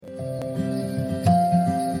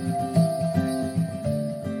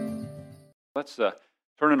Let's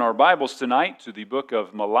turn in our Bibles tonight to the book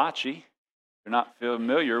of Malachi. If you're not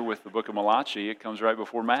familiar with the book of Malachi, it comes right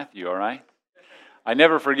before Matthew, all right? I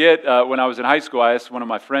never forget when I was in high school, I asked one of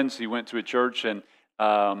my friends, he went to a church, and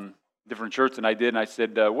different church than I did, and I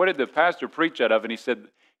said, what did the pastor preach out of? And he said,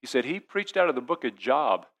 he preached out of the book of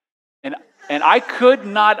Job. And I could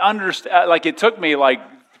not understand, it took me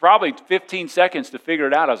probably 15 seconds to figure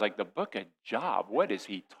it out. I was like, the book of Job, what is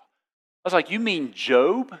he talking? I was like, you mean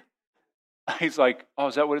Job? He's like, oh,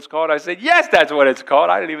 is that what it's called? I said, yes, that's what it's called.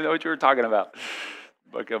 I didn't even know what you were talking about.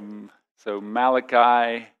 So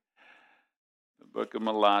Malachi, the book of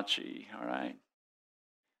Malachi, all right.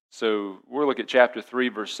 So we'll look at chapter 3,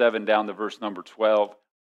 verse 7 down to verse number 12.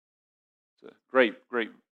 It's a great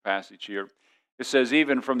passage here. It says,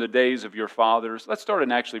 even from the days of your fathers. Let's start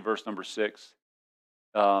in actually verse number 6.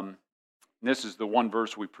 This is the one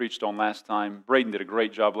verse we preached on last time. Braden did a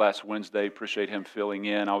great job last Wednesday. Appreciate him filling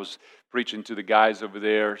in. I was preaching to the guys over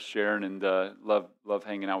there, Sharon, and love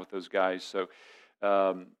hanging out with those guys. So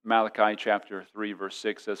Malachi chapter 3, verse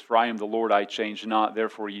 6 says, for I am the Lord, I change not,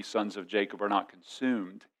 therefore ye sons of Jacob are not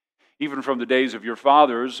consumed. Even from the days of your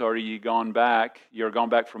fathers are ye gone back. Ye are gone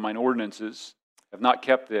back from mine ordinances, have not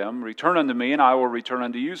kept them. Return unto me, and I will return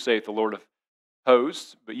unto you, saith the Lord of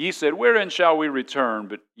hosts. But ye said, wherein shall we return?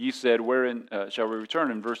 But ye said, wherein shall we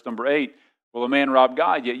return? In verse number 8, will a man rob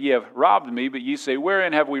God? Yet ye have robbed me. But ye say,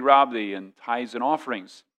 wherein have we robbed thee? In tithes and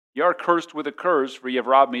offerings. Ye are cursed with a curse, for ye have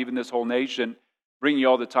robbed me, even this whole nation. Bring ye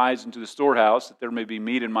all the tithes into the storehouse, that there may be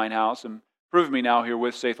meat in mine house. And prove me now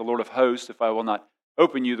herewith, saith the Lord of hosts, if I will not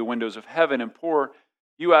open you the windows of heaven and pour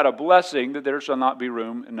you out a blessing, that there shall not be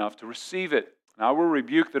room enough to receive it. And I will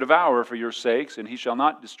rebuke the devourer for your sakes, and he shall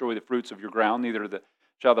not destroy the fruits of your ground, neither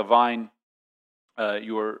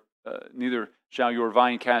shall your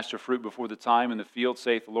vine cast her fruit before the time in the field,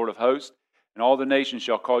 saith the Lord of hosts. And all the nations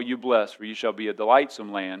shall call you blessed, for you shall be a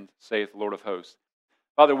delightsome land, saith the Lord of hosts.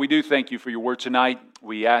 Father, we do thank you for your word tonight.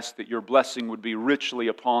 We ask that your blessing would be richly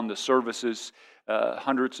upon the services.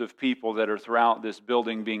 Hundreds of people that are throughout this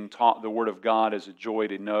building being taught the word of God is a joy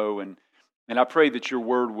to know. And I pray that your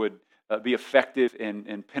word would be effective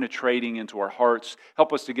in penetrating into our hearts.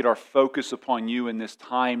 Help us to get our focus upon you in this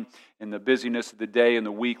time, in the busyness of the day and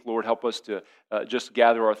the week. Lord, help us to just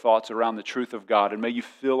gather our thoughts around the truth of God. And may you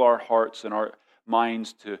fill our hearts and our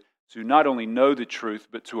minds to not only know the truth,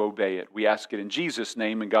 but to obey it. We ask it in Jesus'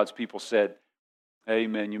 name, and God's people said,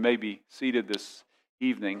 amen. You may be seated this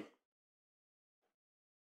evening.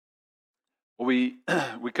 We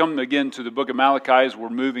come again to the book of Malachi as we're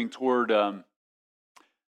moving toward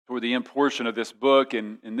the end portion of this book.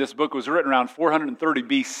 And this book was written around 430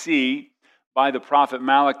 BC by the prophet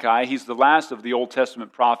Malachi. He's the last of the Old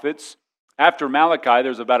Testament prophets. After Malachi,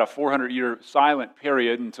 there's about a 400-year silent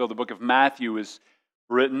period until the book of Matthew is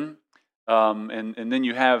written. And then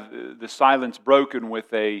you have the silence broken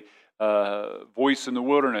with a voice in the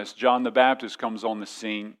wilderness. John the Baptist comes on the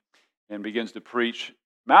scene and begins to preach.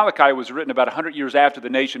 Malachi was written about 100 years after the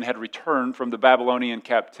nation had returned from the Babylonian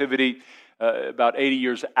captivity, about 80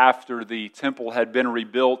 years after the temple had been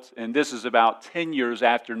rebuilt, and this is about 10 years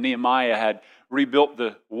after Nehemiah had rebuilt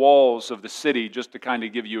the walls of the city, just to kind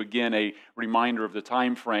of give you again a reminder of the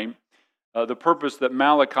time frame. The purpose that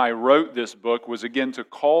Malachi wrote this book was again to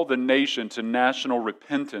call the nation to national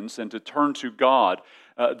repentance and to turn to God.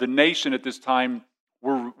 The nation at this time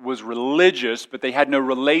was religious, but they had no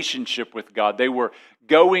relationship with God. They were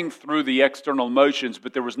going through the external motions,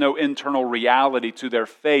 but there was no internal reality to their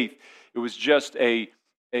faith. It was just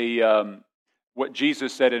what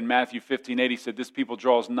Jesus said in Matthew 15:8. He said, this people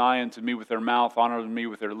draws nigh unto me with their mouth, honors me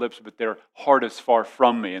with their lips, but their heart is far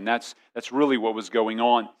from me. And that's really what was going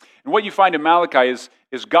on. And what you find in Malachi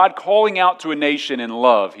is God calling out to a nation in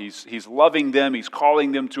love. He's loving them. He's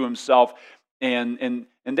calling them to himself.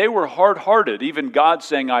 And they were hard-hearted. Even God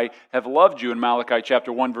saying, I have loved you in Malachi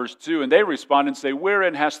chapter 1, verse 2. And they respond and say,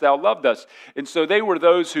 wherein hast thou loved us? And so they were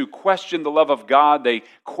those who questioned the love of God. They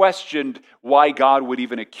questioned why God would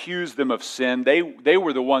even accuse them of sin. They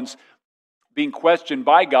were the ones being questioned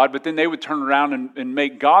by God, but then they would turn around and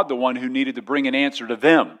make God the one who needed to bring an answer to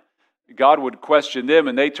them. God would question them,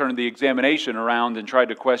 and they turned the examination around and tried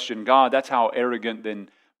to question God. That's how arrogant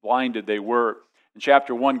and blinded they were. In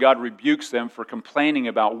chapter 1, God rebukes them for complaining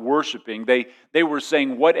about worshiping. They were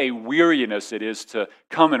saying what a weariness it is to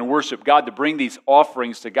come and worship God, to bring these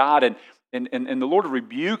offerings to God. And the Lord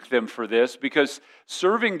rebuked them for this because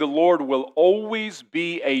serving the Lord will always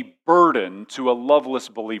be a burden to a loveless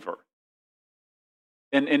believer.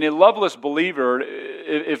 And a loveless believer,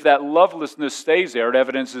 if that lovelessness stays there, it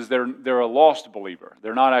evidences they're a lost believer.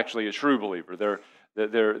 They're not actually a true believer.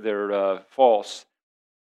 They're false.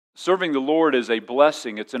 Serving the Lord is a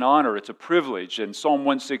blessing, it's an honor, it's a privilege. And Psalm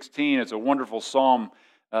 116, it's a wonderful psalm.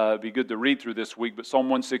 It'd be good to read through this week, but Psalm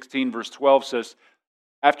 116 verse 12 says,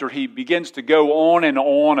 after he begins to go on and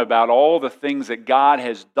on about all the things that God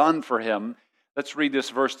has done for him, let's read this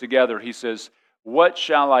verse together. He says, what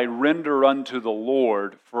shall I render unto the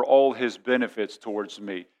Lord for all his benefits towards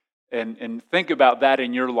me? And think about that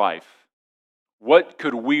in your life. What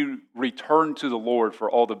could we return to the Lord for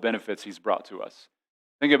all the benefits he's brought to us?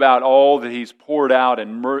 Think about all that he's poured out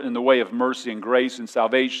in the way of mercy and grace and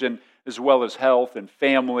salvation, as well as health and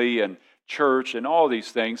family and church and all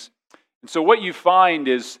these things. And so what you find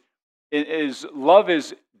is love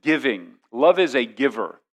is giving. Love is a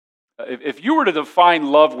giver. If you were to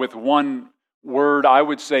define love with one word, I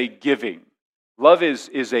would say giving. Love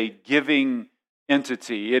is a giving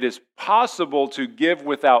entity. It is possible to give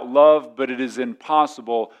without love, but it is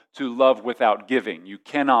impossible to love without giving. You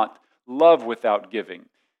cannot love without giving.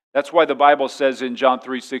 That's why the Bible says in John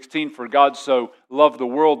 3:16, for God so loved the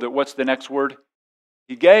world that what's the next word?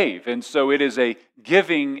 He gave. And so it is a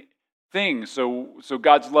giving thing. So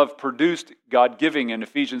God's love produced God giving. In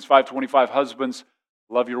Ephesians 5:25, husbands,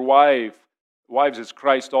 love your wives as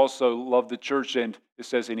Christ also loved the church, and it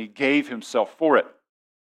says, and he gave himself for it.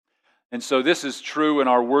 And so this is true in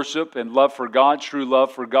our worship and love for God. True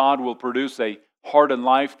love for God will produce a heart and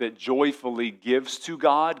life that joyfully gives to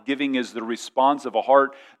God. Giving is the response of a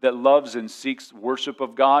heart that loves and seeks worship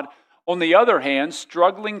of God. On the other hand,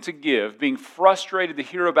 struggling to give, being frustrated to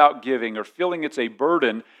hear about giving, or feeling it's a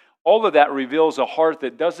burden, all of that reveals a heart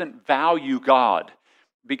that doesn't value God.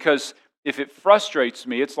 Because if it frustrates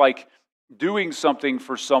me, it's like doing something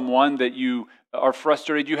for someone that you are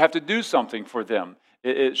frustrated you have to do something for them.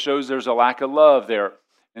 It shows there's a lack of love there.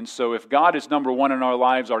 And so if God is number one in our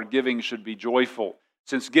lives, our giving should be joyful.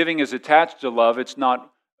 Since giving is attached to love, it's not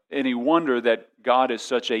any wonder that God is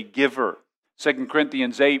such a giver. 2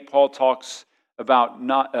 Corinthians 8, Paul talks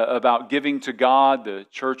about giving to God, the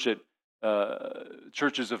church at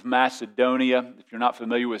churches of Macedonia. If you're not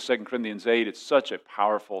familiar with 2 Corinthians 8, it's such a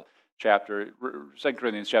powerful chapter. 2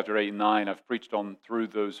 Corinthians chapter 8 and 9, I've preached on through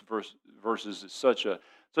those verses. It's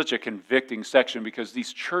such a convicting section because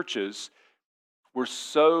these churches were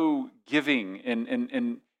so giving.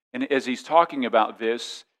 And as he's talking about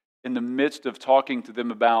this, in the midst of talking to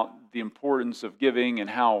them about the importance of giving and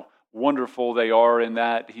how wonderful they are in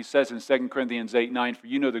that, he says in 2 Corinthians 8:9, for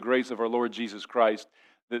you know the grace of our Lord Jesus Christ,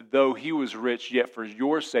 that though he was rich, yet for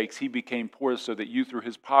your sakes he became poor, so that you through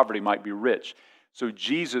his poverty might be rich. So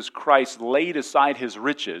Jesus Christ laid aside his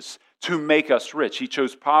riches to make us rich. He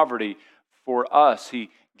chose poverty for us. He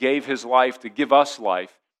gave his life to give us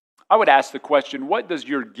life. I would ask the question, what does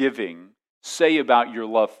your giving say about your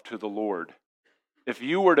love to the Lord? If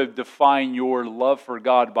you were to define your love for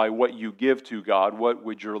God by what you give to God, what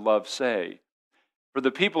would your love say? For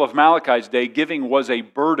the people of Malachi's day, giving was a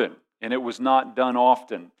burden, and it was not done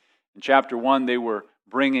often. In chapter 1, they were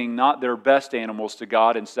bringing not their best animals to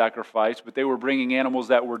God in sacrifice, but they were bringing animals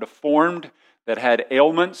that were deformed, that had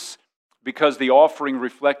ailments. Because the offering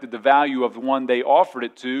reflected the value of the one they offered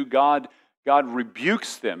it to, God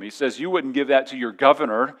rebukes them. He says, you wouldn't give that to your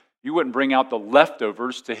governor. You wouldn't bring out the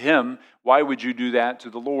leftovers to him. Why would you do that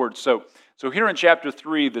to the Lord? So here in chapter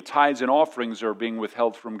 3, the tithes and offerings are being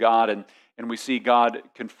withheld from God, and we see God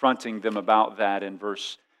confronting them about that in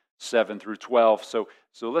verse 7 through 12. So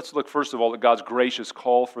let's look first of all at God's gracious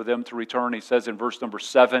call for them to return. He says in verse number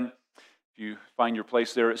 7, if you find your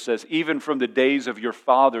place there, it says, even from the days of your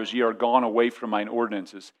fathers ye are gone away from mine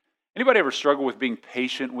ordinances. Anybody ever struggle with being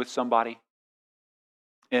patient with somebody?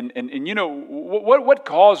 And you know, what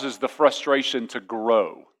causes the frustration to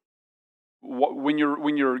grow? When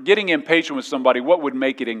you're getting impatient with somebody, what would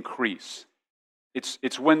make it increase?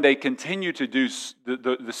 It's when they continue to do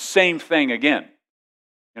the same thing again.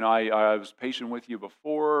 You know, I was patient with you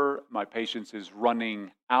before. My patience is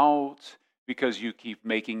running out because you keep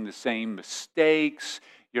making the same mistakes.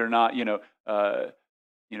 You're not,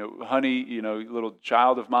 honey, little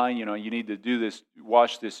child of mine, you need to do this,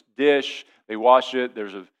 wash this dish. They wash it.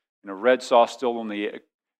 There's a red sauce still on the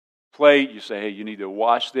plate. You say, hey, you need to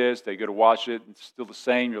wash this. They go to wash it. It's still the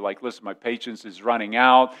same. You're like, listen, my patience is running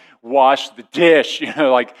out. Wash the dish.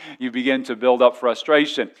 You begin to build up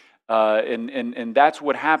frustration. And that's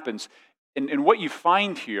what happens. And what you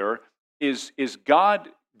find here is God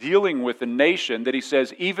dealing with a nation that he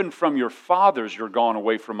says, even from your fathers you're gone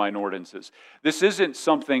away from mine ordinances. This isn't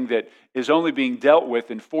something that is only being dealt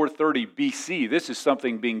with in 430 BC. This is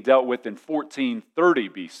something being dealt with in 1430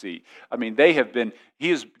 BC. I mean,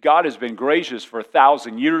 God has been gracious for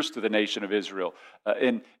 1,000 years to the nation of Israel.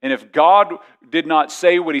 And if God did not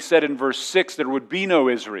say what he said in verse 6, there would be no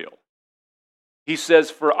Israel. He says,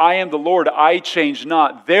 for I am the Lord, I change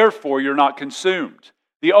not, therefore you're not consumed.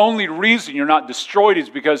 The only reason you're not destroyed is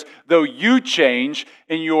because though you change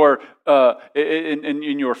in your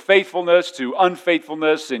faithfulness to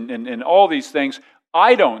unfaithfulness and all these things,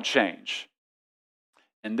 I don't change.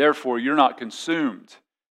 And therefore you're not consumed.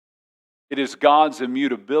 It is God's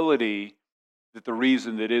immutability that the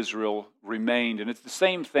reason that Israel remained. And it's the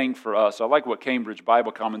same thing for us. I like what Cambridge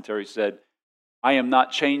Bible Commentary said. I am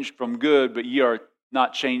not changed from good, but ye are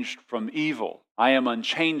not changed from evil. I am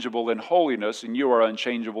unchangeable in holiness, and you are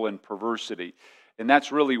unchangeable in perversity. And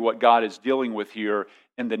that's really what God is dealing with here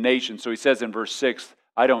in the nation. So he says in verse 6,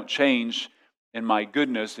 I don't change in my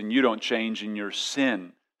goodness, and you don't change in your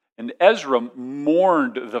sin. And Ezra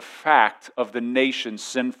mourned the fact of the nation's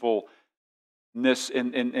sinfulness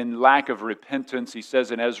and lack of repentance. He says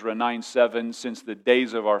in Ezra 9:7, since the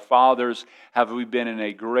days of our fathers have we been in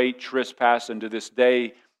a great trespass unto this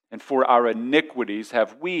day, and for our iniquities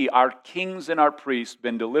have we, our kings and our priests,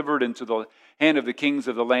 been delivered into the hand of the kings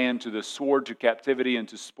of the land, to the sword, to captivity, and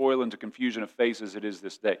to spoil, and to confusion of face, as it is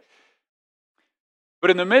this day.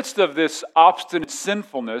 But in the midst of this obstinate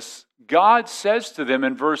sinfulness, God says to them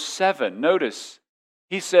in verse 7, notice,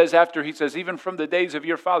 he says, even from the days of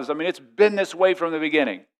your fathers. I mean, it's been this way from the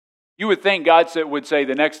beginning. You would think God would say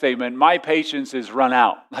the next statement, my patience is run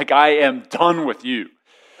out. Like, I am done with you.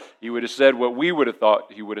 He would have said what we would have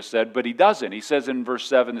thought he would have said, but he doesn't. He says in verse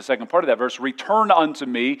 7, the second part of that verse, return unto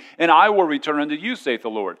me, and I will return unto you, saith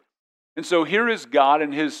the Lord. And so here is God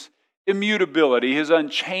in his immutability, his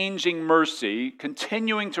unchanging mercy,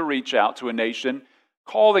 continuing to reach out to a nation,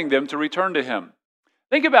 calling them to return to him.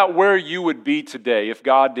 Think about where you would be today if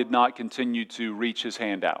God did not continue to reach his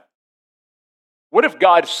hand out. What if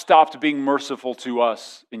God stopped being merciful to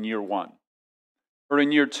us in year 1, or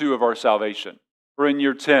in year 2 of our salvation, or in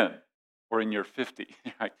year 10, or in year 50?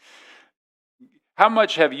 Right? How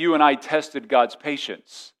much have you and I tested God's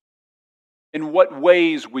patience? In what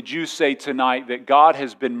ways would you say tonight that God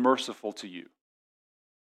has been merciful to you?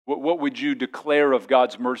 What would you declare of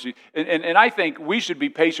God's mercy? And I think we should be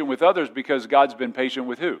patient with others because God's been patient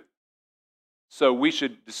with who? So we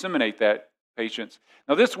should disseminate that patience.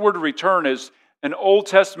 Now, this word return is an Old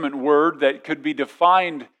Testament word that could be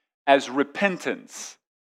defined as repentance.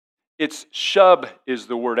 It's shub is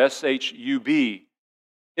the word, S-H-U-B.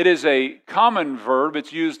 It is a common verb.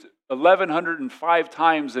 It's used 1,105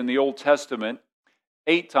 times in the Old Testament,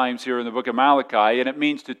 8 times here in the book of Malachi, and it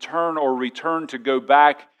means to turn or return, to go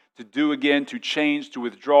back, to do again, to change, to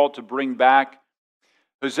withdraw, to bring back.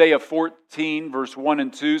 Hosea 14, verse 1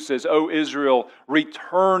 and 2 says, O Israel,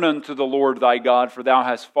 return unto the Lord thy God, for thou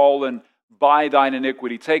hast fallen by thine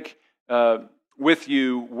iniquity. Take with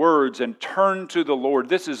you words and turn to the Lord.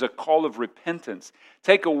 This is a call of repentance.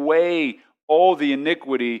 Take away all the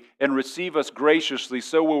iniquity and receive us graciously,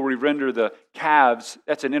 so will we render the calves.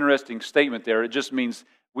 That's an interesting statement there. It just means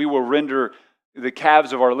we will render the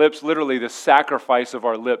calves of our lips, literally the sacrifice of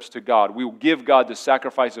our lips to God. We will give God the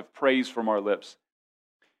sacrifice of praise from our lips.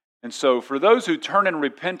 And so for those who turn in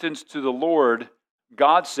repentance to the Lord,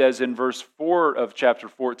 God says in verse 4 of chapter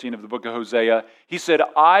 14 of the book of Hosea, he said,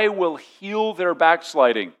 I will heal their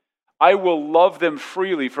backsliding. I will love them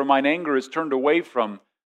freely, for mine anger is turned away from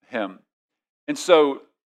him. And so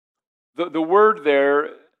the word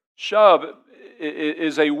there, shub,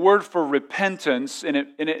 is a word for repentance, and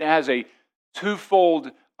it has a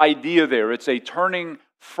twofold idea there. It's a turning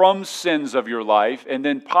from sins of your life, and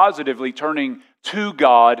then positively turning to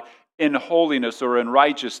God in holiness or in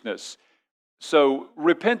righteousness. So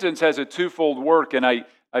repentance has a twofold work, and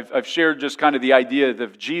I've shared just kind of the idea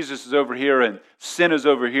that Jesus is over here and sin is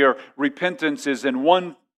over here. Repentance is in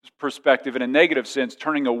one perspective, in a negative sense,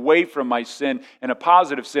 turning away from my sin. In a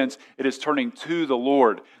positive sense, it is turning to the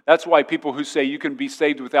Lord. That's why people who say you can be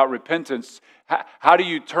saved without repentance, how do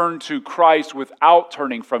you turn to Christ without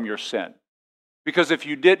turning from your sin? Because if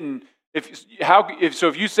you didn't, if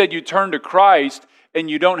you said you turn to Christ and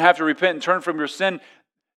you don't have to repent and turn from your sin,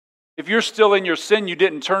 if you're still in your sin, you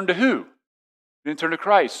didn't turn to who? You didn't turn to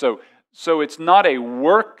Christ. So it's not a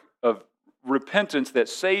work of repentance that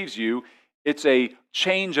saves you. It's a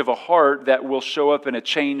change of a heart that will show up in a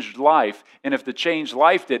changed life. And if the changed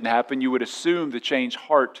life didn't happen, you would assume the changed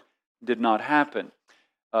heart did not happen.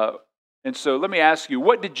 And so let me ask you,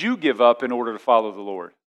 what did you give up in order to follow the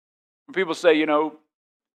Lord? When people say,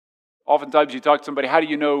 oftentimes you talk to somebody, how do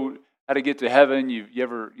you know how to get to heaven? You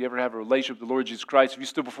ever have a relationship with the Lord Jesus Christ? If you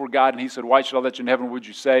stood before God and He said, why should I let you in heaven? What would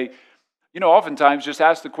you say? Oftentimes just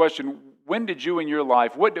ask the question, when did you in your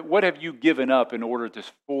life, what have you given up in order to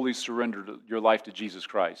fully surrender your life to Jesus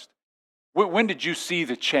Christ? When did you see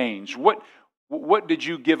the change? What did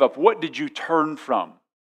you give up? What did you turn from?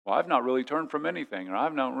 Well, I've not really turned from anything, or I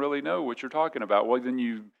don't really know what you're talking about. Well, then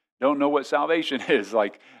you don't know what salvation is.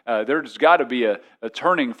 There's got to be a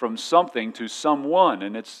turning from something to someone,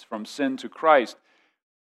 and it's from sin to Christ.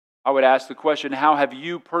 I would ask the question, how have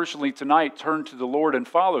you personally tonight turned to the Lord and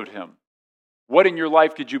followed Him? What in your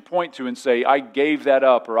life could you point to and say, I gave that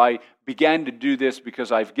up, or I began to do this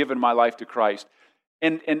because I've given my life to Christ?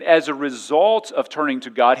 And as a result of turning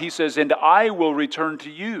to God, He says, and I will return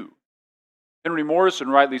to you. Henry Morrison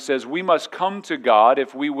rightly says, we must come to God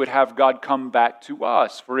if we would have God come back to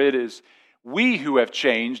us. For it is we who have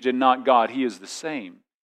changed and not God. He is the same.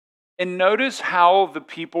 And notice how the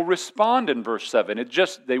people respond in verse 7.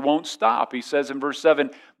 They won't stop. He says in verse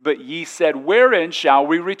 7, but ye said, wherein shall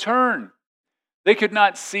we return? They could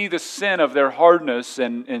not see the sin of their hardness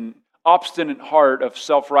and obstinate heart of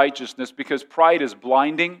self-righteousness because pride is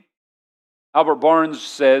blinding. Albert Barnes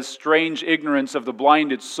says, strange ignorance of the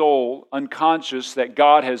blinded soul, unconscious that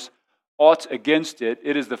God has aught against it.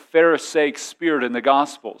 It is the Pharisaic spirit in the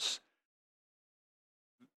Gospels.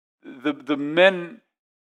 The men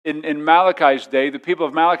in Malachi's day, the people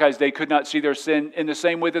of Malachi's day could not see their sin in the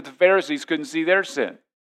same way that the Pharisees couldn't see their sin.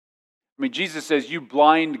 Jesus says, you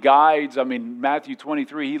blind guides. Matthew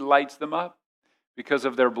 23, He lights them up because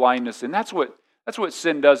of their blindness. And that's what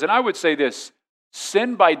sin does. And I would say this,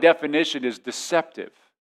 sin by definition is deceptive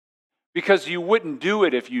because you wouldn't do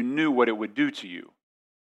it if you knew what it would do to you.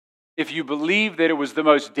 If you believed that it was the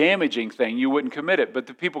most damaging thing, you wouldn't commit it. But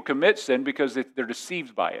the people commit sin because they're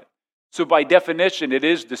deceived by it. So by definition, it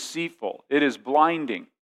is deceitful. It is blinding.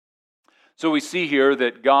 So we see here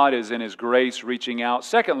that God is in His grace reaching out.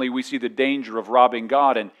 Secondly, we see the danger of robbing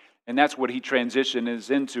God, and that's what He transitions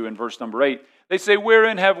into in verse number 8. They say,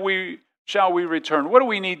 wherein shall we return? What do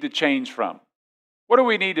we need to change from? What do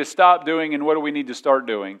we need to stop doing, and what do we need to start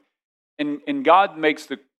doing? And God makes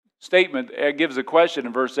the statement, gives a question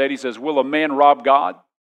in verse 8. He says, will a man rob God?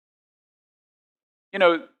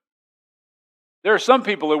 There are some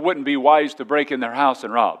people it wouldn't be wise to break in their house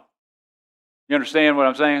and rob. You understand what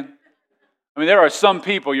I'm saying? There are some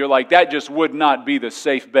people you're like, that just would not be the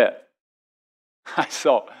safe bet. I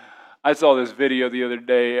saw this video the other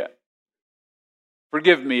day.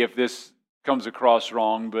 Forgive me if this comes across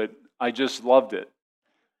wrong, but I just loved it.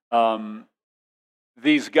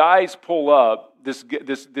 These guys pull up.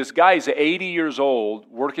 This guy's 80 years old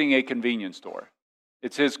working a convenience store.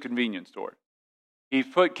 It's his convenience store. He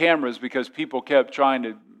put cameras because people kept trying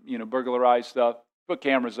to, burglarize stuff. Put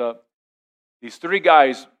cameras up. These three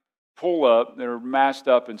guys pull up, they're masked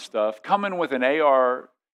up and stuff, come in with an AR,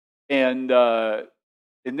 and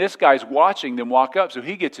this guy's watching them walk up, so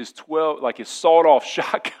he gets his sawed-off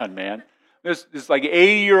shotgun, man. This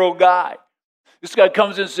 80-year-old guy. This guy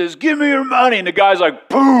comes in and says, give me your money, and the guy's like,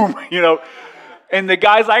 boom, and the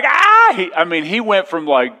guy's like, he went from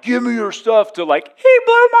give me your stuff to he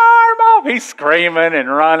blew my arm off. He's screaming and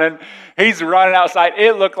running. He's running outside.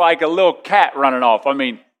 It looked like a little cat running off.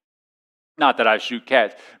 Not that I shoot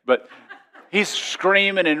cats, but he's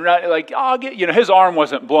screaming and running, his arm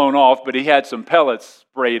wasn't blown off, but he had some pellets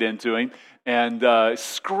sprayed into him, and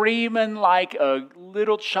screaming like a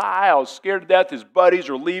little child, scared to death. His buddies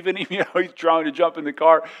are leaving him, he's trying to jump in the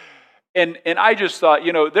car. And I just thought,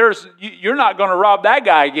 you're not going to rob that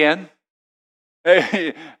guy again.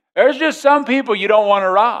 There's just some people you don't want to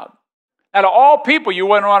rob. Out of all people you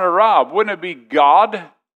wouldn't want to rob, wouldn't it be God?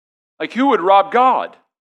 Who would rob God?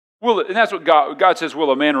 And that's what God says,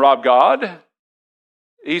 will a man rob God?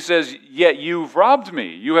 He says, yet you've robbed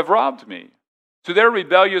me. You have robbed me. To their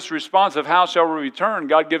rebellious response of how shall we return,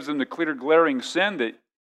 God gives them the clear, glaring sin that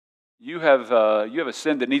you have a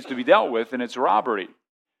sin that needs to be dealt with, and it's robbery.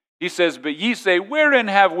 He says, but ye say, wherein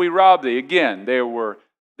have we robbed thee? Again, they were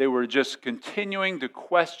just continuing to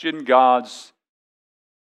question God's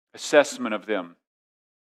assessment of them.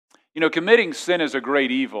 Committing sin is a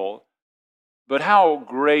great evil. But how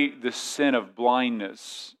great the sin of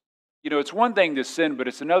blindness. It's one thing to sin, but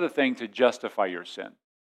it's another thing to justify your sin.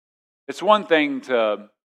 It's one thing to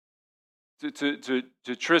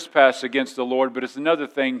trespass against the Lord, but it's another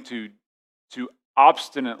thing to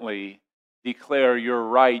obstinately declare your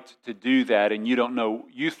right to do that, and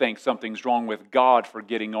you think something's wrong with God for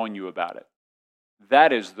getting on you about it.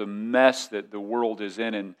 That is the mess that the world is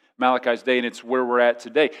in Malachi's day, and it's where we're at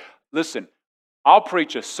today. Listen, I'll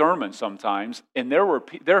preach a sermon sometimes, and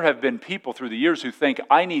there have been people through the years who think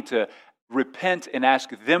I need to repent and ask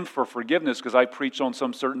them for forgiveness because I preached on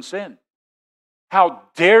some certain sin. How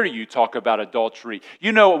dare you talk about adultery?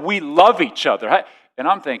 You know, we love each other. And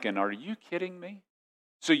I'm thinking, are you kidding me?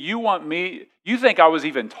 So you want me, you think I was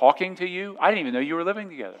even talking to you? I didn't even know you were living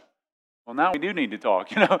together. Well, now we do need to talk,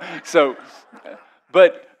 So,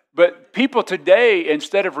 but people today,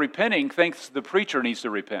 instead of repenting, thinks the preacher needs to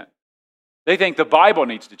repent. They think the Bible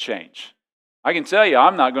needs to change. I can tell you,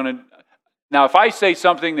 I'm not going to. Now, if I say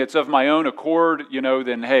something that's of my own accord,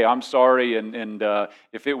 then hey, I'm sorry, and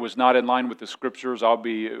if it was not in line with the Scriptures, I'll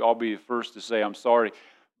be the first to say I'm sorry.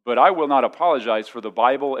 But I will not apologize for the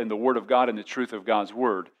Bible and the Word of God and the truth of God's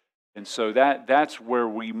Word. And so that's where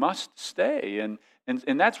we must stay, and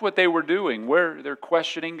that's what they were doing. Where they're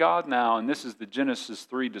questioning God now, and this is the Genesis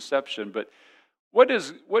 3 deception. But what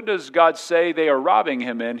does God say they are robbing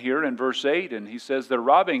Him in here in verse 8? And He says they're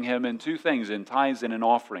robbing Him in two things, in tithes and in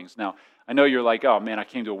offerings. Now, I know you're like, oh man, I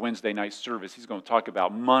came to a Wednesday night service. He's going to talk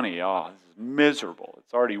about money. Oh, this is miserable.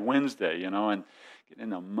 It's already Wednesday, and getting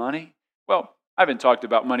into money. Well, I haven't talked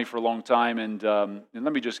about money for a long time, and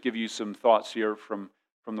let me just give you some thoughts here from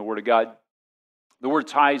the Word of God. The word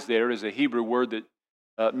tithes there is a Hebrew word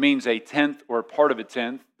that means a tenth or part of a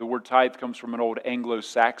tenth. The word tithe comes from an old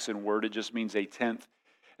Anglo-Saxon word. It just means a tenth.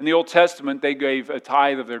 In the Old Testament, they gave a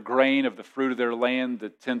tithe of their grain, of the fruit of their land, the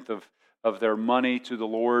tenth of their money to the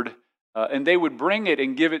Lord. And they would bring it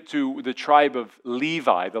and give it to the tribe of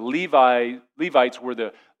Levi. The Levites were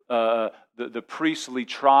the priestly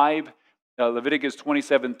tribe. Leviticus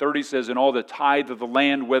 27:30 says, "And all the tithe of the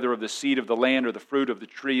land, whether of the seed of the land or the fruit of the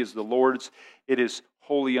tree, is the Lord's. It is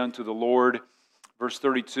holy unto the Lord." Verse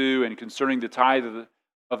 32, "And concerning the tithe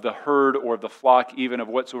of the herd or of the flock, even of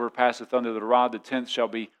whatsoever passeth under the rod, the tenth shall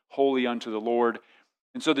be holy unto the Lord."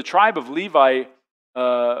 And so the tribe of Levi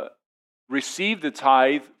received the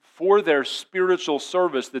tithe for their spiritual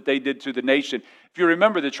service that they did to the nation. If you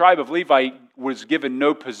remember, the tribe of Levi was given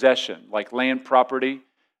no possession, like land property.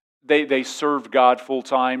 They served God full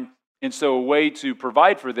time. And so a way to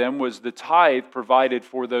provide for them was the tithe provided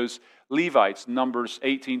for those Levites. Numbers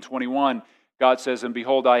 18:21, God says, "And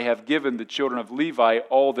behold, I have given the children of Levi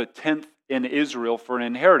all the tenth in Israel for an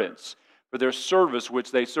inheritance, for their service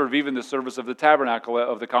which they serve, even the service of the tabernacle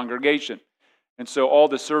of the congregation." And so all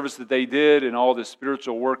the service that they did and all the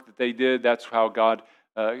spiritual work that they did, that's how God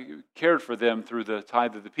cared for them through the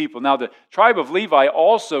tithe of the people. Now, the tribe of Levi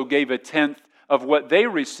also gave a tenth of what they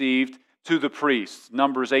received to the priests.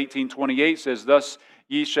 Numbers 18:28 says, "Thus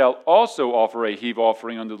ye shall also offer a heave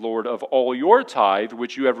offering unto the Lord of all your tithe,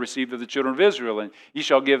 which you have received of the children of Israel, and ye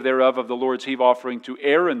shall give thereof of the Lord's heave offering to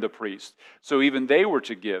Aaron the priest." So even they were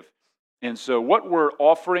to give. And so what were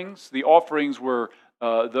offerings? The offerings were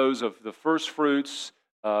those of the first fruits.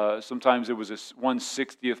 Sometimes it was a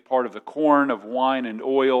 1/60th part of the corn, of wine and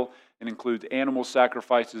oil, and includes animal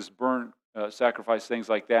sacrifices, burnt sacrifice, things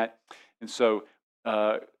like that. And so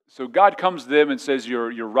God comes to them and says,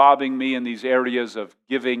 "You're robbing me in these areas of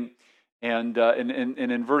giving." And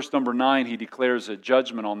in verse number 9, he declares a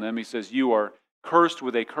judgment on them. He says, "You are cursed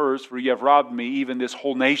with a curse, for you have robbed me, even this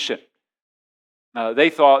whole nation."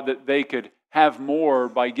 They thought that they could have more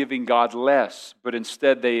by giving God less, but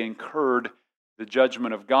instead they incurred the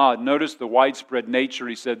judgment of God. Notice the widespread nature.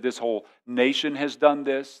 He said, this whole nation has done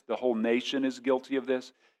this. The whole nation is guilty of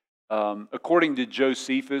this. According to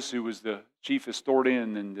Josephus, who was the chief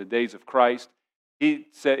historian in the days of Christ, he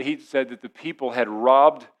said that the people had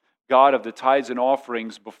robbed God of the tithes and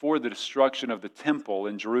offerings before the destruction of the temple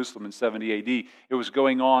in Jerusalem in 70 AD. It was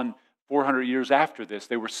going on 400 years after this.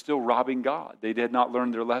 They were still robbing God. They did not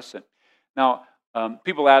learn their lesson. Now,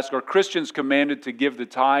 people ask, are Christians commanded to give the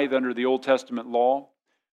tithe under the Old Testament law?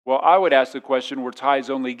 Well, I would ask the question, were tithes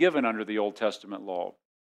only given under the Old Testament law?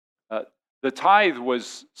 The tithe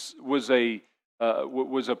was a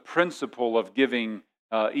principle of giving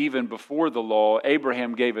even before the law.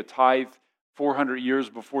 Abraham gave a tithe 400 years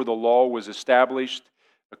before the law was established.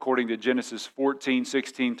 According to Genesis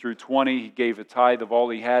 14:16 through 20, he gave a tithe of all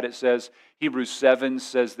he had, it says. Hebrews 7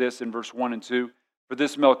 says this in verse 1 and 2. "For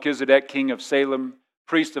this Melchizedek, king of Salem,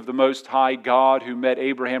 priest of the Most High God, who met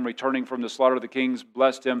Abraham returning from the slaughter of the kings,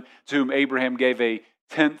 blessed him, to whom Abraham gave a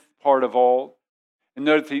tenth part of all." And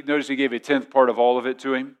notice he gave a tenth part of all of it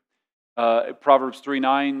to him. Proverbs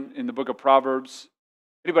 3:9 in the book of Proverbs.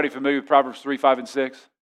 Anybody familiar with Proverbs 3, 5, and 6?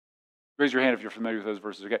 Raise your hand if you're familiar with those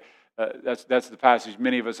verses. Okay, that's the passage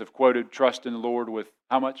many of us have quoted. "Trust in the Lord with"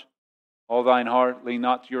 how much? "All thine heart, lean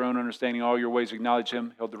not to your own understanding, all your ways acknowledge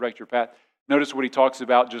him, he'll direct your path." Notice what he talks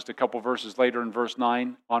about just a couple verses later in verse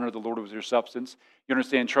 9. Honor the Lord with your substance. You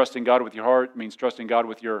understand trusting God with your heart means trusting God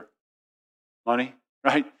with your money,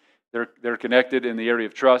 right? They're connected in the area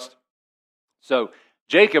of trust. So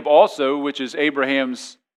Jacob also, which is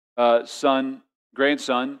Abraham's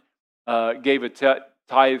grandson, gave a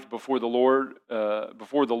tithe before the Lord,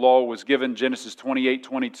 before the law was given. Genesis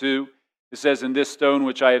 28:22. It says, "And this stone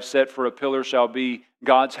which I have set for a pillar shall be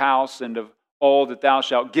God's house, and of all that thou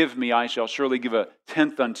shalt give me, I shall surely give a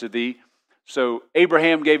tenth unto thee." So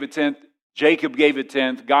Abraham gave a tenth, Jacob gave a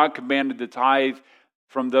tenth. God commanded the tithe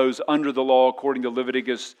from those under the law, according to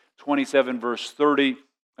Leviticus 27, verse 30.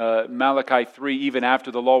 Malachi 3, even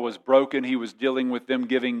after the law was broken, he was dealing with them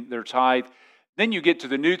giving their tithe. Then you get to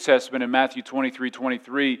the New Testament in Matthew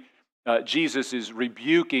 23:23. Jesus is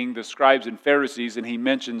rebuking the scribes and Pharisees, and he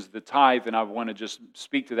mentions the tithe, and I want to just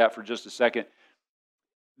speak to that for just a second.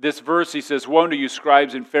 This verse, he says, "Woe unto you,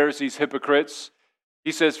 scribes and Pharisees, hypocrites."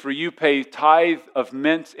 He says, "For you pay tithe of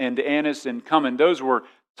mint and anise and cumin." Those were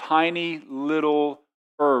tiny little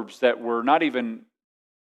herbs that were not even,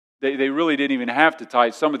 they really didn't even have to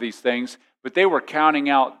tithe some of these things, but they were counting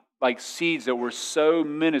out like seeds that were so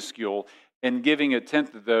minuscule and giving a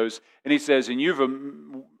tenth of those. And he says, "And you've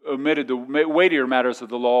omitted the weightier matters of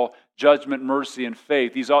the law, judgment, mercy, and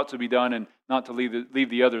faith. These ought to be done and not to leave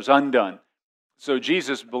the others undone." So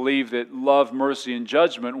Jesus believed that love, mercy, and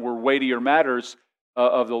judgment were weightier matters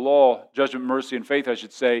of the law, judgment, mercy, and faith, I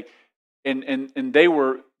should say. And they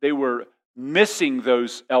were missing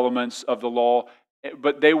those elements of the law,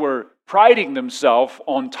 but they were priding themselves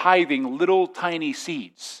on tithing little tiny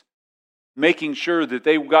seeds, making sure that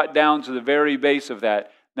they got down to the very base of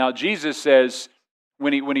that. Now Jesus says,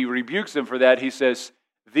 when he rebukes them for that, he says,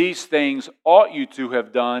 "These things ought you to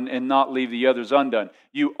have done and not leave the others undone."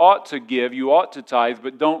 You ought to give, you ought to tithe,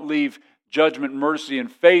 but don't leave judgment, mercy, and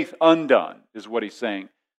faith undone, is what he's saying.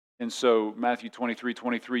 And so Matthew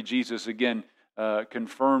 23:23, Jesus again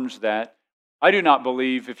confirms that. I do not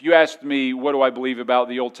believe, if you asked me, what do I believe about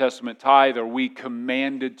the Old Testament tithe? Are we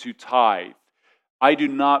commanded to tithe? I do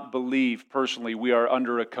not believe personally we are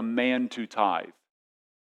under a command to tithe.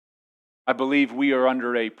 I believe we are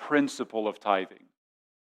under a principle of tithing.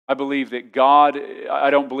 I believe that God,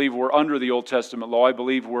 I don't believe we're under the Old Testament law. I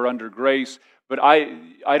believe we're under grace, but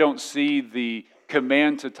I don't see the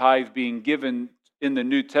command to tithe being given in the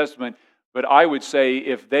New Testament. But I would say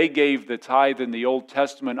if they gave the tithe in the Old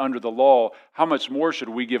Testament under the law, how much more should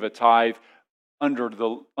we give a tithe under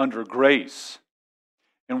grace?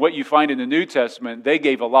 And what you find in the New Testament, they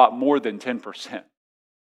gave a lot more than 10%.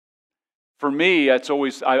 For me,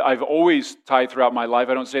 I've always tithed throughout my life.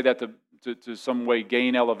 I don't say that to some way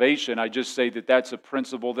gain elevation. I just say that that's a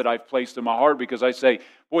principle that I've placed in my heart, because I say,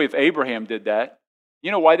 boy, if Abraham did that, you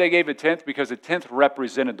know why they gave a tenth? Because a tenth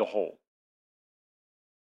represented the whole.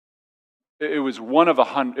 It was one of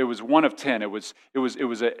 100. It was one of 10. It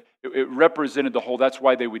represented the whole. That's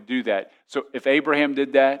why they would do that. So if Abraham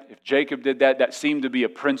did that, if Jacob did that, that seemed to be a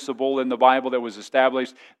principle in the Bible that was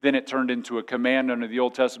established. Then it turned into a command under the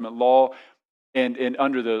Old Testament law, and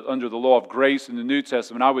under the law of grace in the New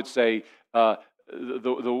Testament. I would say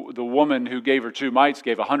the woman who gave her 2 mites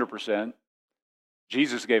gave 100%.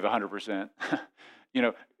 Jesus gave 100%.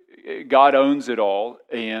 God owns it all,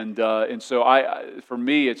 and so for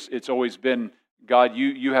me, it's always been, God,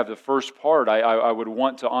 you have the first part. I would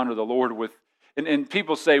want to honor the Lord with, and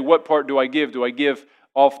people say, what part do I give? Do I give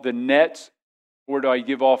off the net, or do I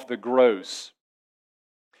give off the gross?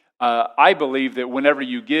 I believe that whenever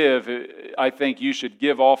you give, I think you should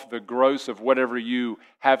give off the gross of whatever you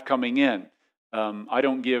have coming in. I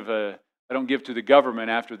don't give to the government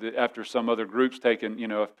after some other group's taken,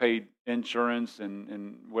 have paid insurance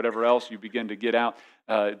and whatever else you begin to get out.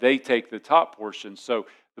 They take the top portion. So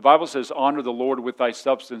the Bible says, honor the Lord with thy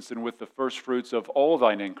substance and with the first fruits of all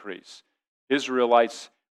thine increase.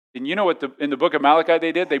 Israelites, and you know what in the book of Malachi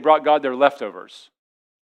they did? They brought God their leftovers.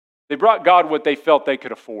 They brought God what they felt they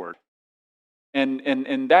could afford.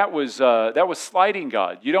 And that was slighting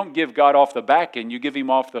God. You don't give God off the back end, you give him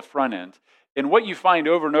off the front end. And what you find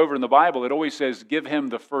over and over in the Bible, it always says, give him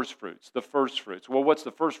the first fruits, the first fruits. Well, what's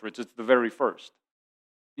the first fruits? It's the very first.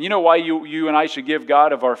 You know why you and I should give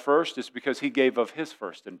God of our first? It's because he gave of his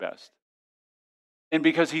first and best. And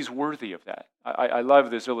because he's worthy of that. I love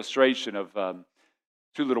this illustration of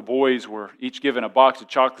 2 little boys were each given a box of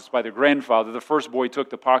chocolates by their grandfather. The first boy took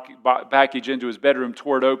the package into his bedroom,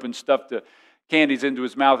 tore it open, stuffed the candies into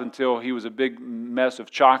his mouth until he was a big mess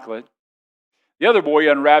of chocolate. The other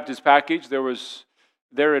boy unwrapped his package. There was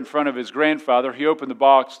there in front of his grandfather. He opened the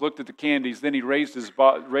box, looked at the candies, then he raised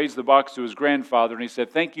the box to his grandfather, and he said,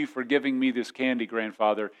 "Thank you for giving me this candy,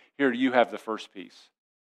 grandfather. Here, you have the first piece."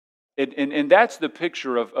 And that's the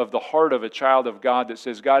picture of the heart of a child of God that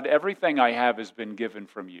says, "God, everything I have has been given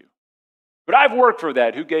from you. But I've worked for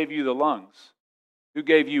that. Who gave you the lungs? Who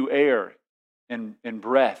gave you air and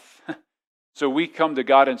breath?" So we come to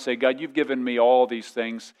God and say, "God, you've given me all these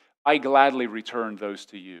things. I gladly return those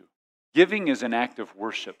to you." Giving is an act of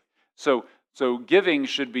worship. So giving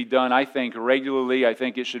should be done, I think, regularly. I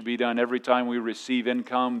think it should be done every time we receive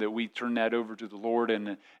income, that we turn that over to the Lord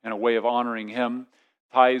in a way of honoring Him.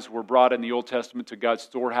 Tithes were brought in the Old Testament to God's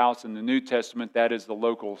storehouse. In the New Testament, that is the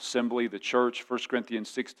local assembly, the church. 1 Corinthians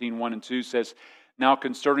 16, 1 and 2 says, "Now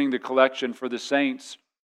concerning the collection for the saints,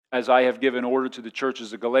 as I have given order to the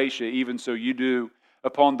churches of Galatia, even so you do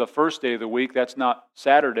upon the first day of the week." That's not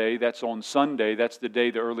Saturday, that's on Sunday. That's the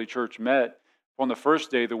day the early church met. "On the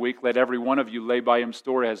first day of the week, let every one of you lay by him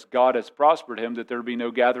store as God has prospered him, that there be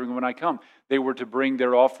no gathering when I come." They were to bring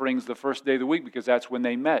their offerings the first day of the week because that's when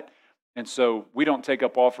they met. And so we don't take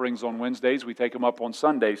up offerings on Wednesdays, we take them up on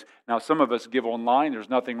Sundays. Now, some of us give online, there's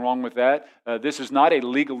nothing wrong with that. This is not a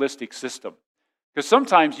legalistic system. Because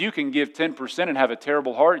sometimes you can give 10% and have a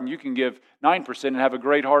terrible heart, and you can give 9% and have a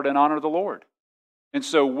great heart and honor the Lord. And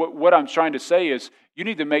so what I'm trying to say is, you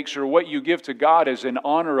need to make sure what you give to God is in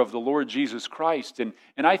honor of the Lord Jesus Christ. And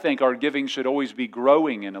I think our giving should always be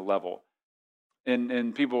growing in a level.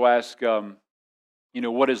 And people ask,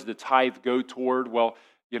 what does the tithe go toward? Well,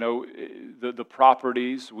 the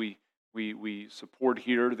properties we support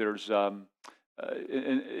here. There's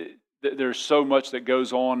so much that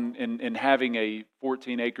goes on in having a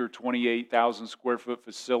 14-acre, 28,000 square foot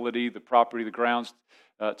facility. The property, the grounds.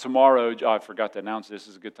 Tomorrow, I forgot to announce this.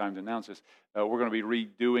 This is a good time to announce this. We're going to be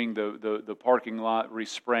redoing the parking lot,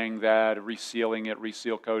 respraying that, resealing it,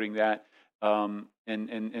 reseal coating that,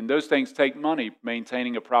 and those things take money.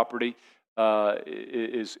 Maintaining a property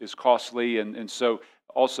is costly, and so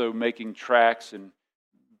also making tracks and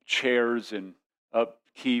chairs and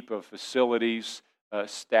upkeep of facilities,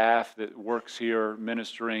 staff that works here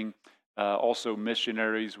ministering, also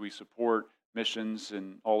missionaries. We support missions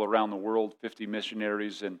and all around the world, 50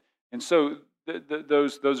 missionaries, and so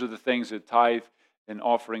those are the things that tithe and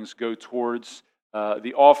offerings go towards.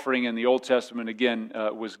 The offering in the Old Testament, again,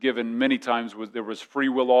 was given many times. There was free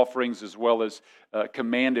will offerings as well as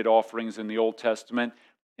commanded offerings in the Old Testament,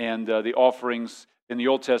 and the offerings in the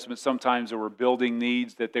Old Testament, sometimes there were building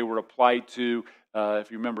needs that they were applied to. If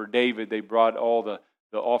you remember David, they brought all the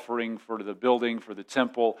offering for the building, for the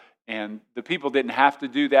temple, and the people didn't have to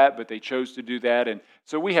do that, but they chose to do that. And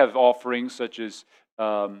so we have offerings such as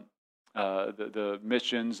the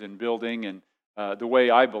missions and building, and the way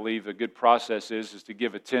I believe a good process is to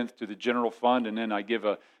give a tenth to the general fund, and then I give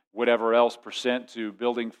a whatever else percent to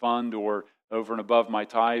building fund, or over and above my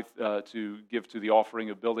tithe to give to the offering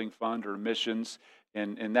of building fund or missions,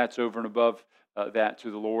 and that's over and above that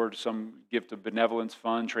to the Lord. Some give to benevolence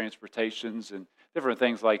fund, transportations, and different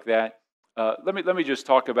things like that. Let me just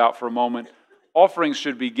talk about for a moment. Offerings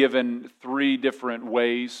should be given three different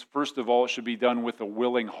ways. First of all, it should be done with a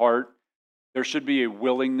willing heart. There should be a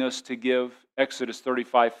willingness to give. Exodus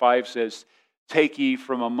 35:5 says, "Take ye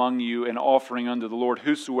from among you an offering unto the Lord.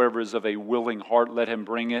 Whosoever is of a willing heart, let him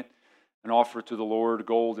bring it, and offer to the Lord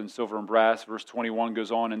gold and silver and brass." Verse 21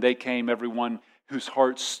 goes on, "And they came, everyone whose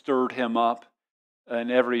heart stirred him up,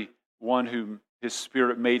 and every one whom his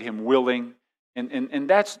spirit made him willing." And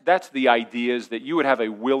that's the idea, is that you would have a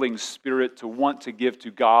willing spirit to want to give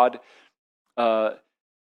to God.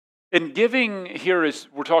 And giving here is,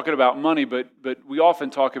 we're talking about money, but we often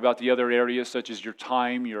talk about the other areas such as your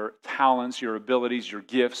time, your talents, your abilities, your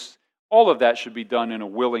gifts. All of that should be done in a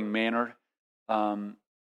willing manner.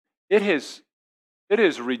 It has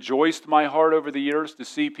rejoiced my heart over the years to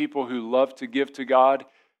see people who love to give to God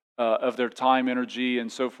of their time, energy, and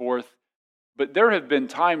so forth. But there have been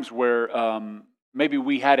times where maybe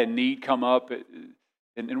we had a need come up,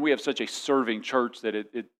 and we have such a serving church that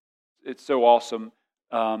it's so awesome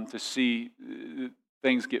to see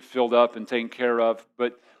things get filled up and taken care of.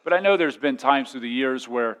 But I know there's been times through the years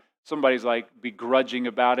where somebody's like begrudging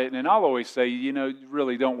about it, and I'll always say,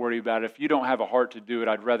 really don't worry about it. If you don't have a heart to do it,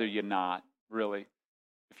 I'd rather you not, really.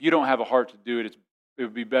 If you don't have a heart to do it, it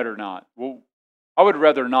would be better not. Well, I would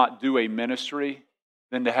rather not do a ministry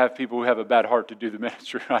than to have people who have a bad heart to do the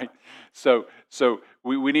ministry, right? So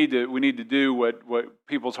we need to do what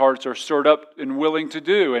people's hearts are stirred up and willing to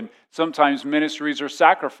do. And sometimes ministries are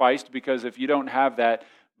sacrificed because if you don't have that,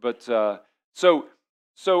 but so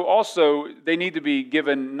also they need to be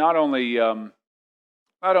given not only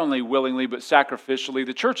not only willingly, but sacrificially.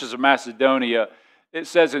 The churches of Macedonia, it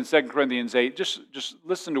says in 2 Corinthians 8, just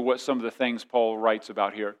listen to what some of the things Paul writes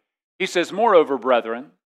about here. He says, moreover,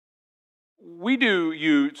 brethren, we do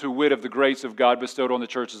you to wit of the grace of God bestowed on the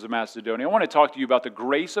churches of Macedonia. I want to talk to you about the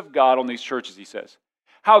grace of God on these churches, he says.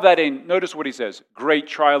 How that in, notice what he says, great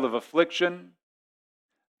trial of affliction,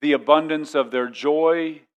 the abundance of their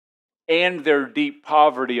joy, and their deep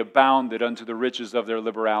poverty abounded unto the riches of their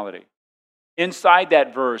liberality. Inside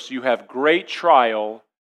that verse, you have great trial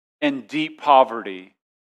and deep poverty,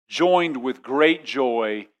 joined with great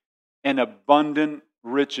joy and abundant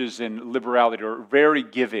riches and liberality, or very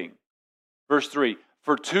giving. Verse 3,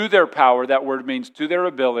 for to their power, that word means to their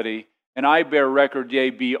ability, and I bear record, yea,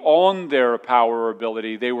 beyond their power or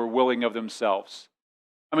ability, they were willing of themselves.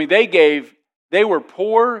 I mean, they were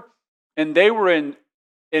poor, and they were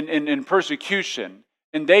in persecution,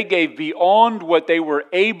 and they gave beyond what they were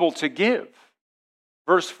able to give.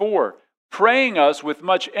 Verse 4, praying us with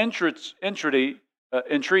much entreaty,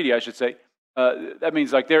 that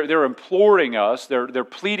means like they're imploring us, they're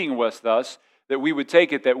pleading with us that we would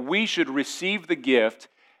take it, that we should receive the gift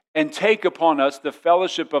and take upon us the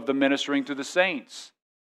fellowship of the ministering to the saints.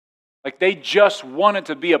 Like they just wanted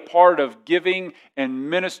to be a part of giving and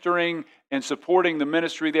ministering and supporting the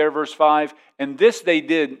ministry there, verse 5. And this they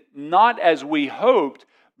did not as we hoped,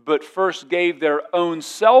 but first gave their own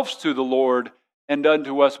selves to the Lord and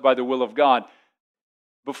unto us by the will of God.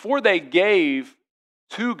 Before they gave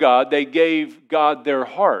to God, they gave God their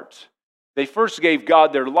heart. They first gave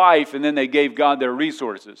God their life, and then they gave God their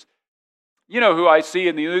resources. You know who I see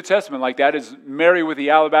in the New Testament like that is Mary with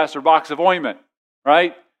the alabaster box of ointment,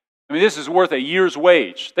 right? I mean, this is worth a year's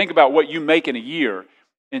wage. Think about what you make in a year.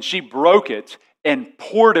 And she broke it and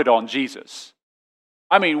poured it on Jesus.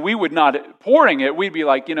 I mean, we would not, pouring it, we'd be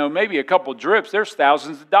like, maybe a couple drips. There's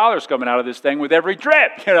thousands of dollars coming out of this thing with every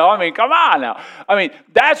drip. I mean, come on now. I mean,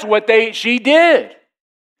 that's what she did.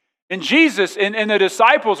 And Jesus and the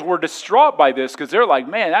disciples were distraught by this because they're like,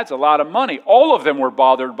 man, that's a lot of money. All of them were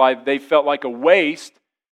bothered by, they felt like a waste.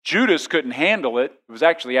 Judas couldn't handle it. It was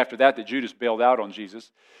actually after that Judas bailed out on Jesus.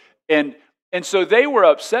 And so they were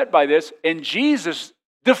upset by this, and Jesus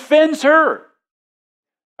defends her.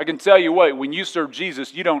 I can tell you what, when you serve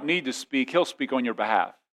Jesus, you don't need to speak. He'll speak on your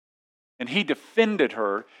behalf. And he defended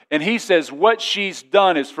her, and he says, what she's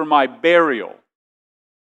done is for my burial.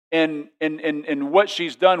 And what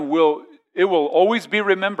she's done will always be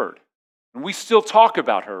remembered. And we still talk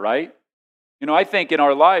about her, right? I think in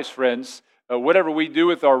our lives, friends, whatever we do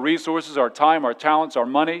with our resources, our time, our talents, our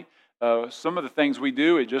money, some of the things we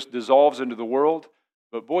do, it just dissolves into the world.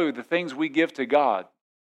 But boy, the things we give to God,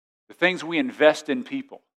 the things we invest in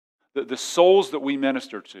people, the souls that we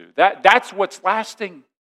minister to, that's what's lasting.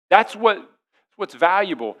 That's what's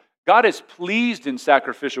valuable. God is pleased in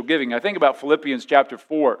sacrificial giving. I think about Philippians chapter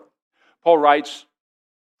 4. Paul writes,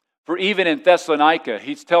 for even in Thessalonica,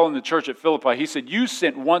 he's telling the church at Philippi, he said, you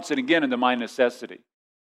sent once and again into my necessity.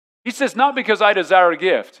 He says, not because I desire a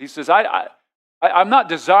gift. He says, I'm not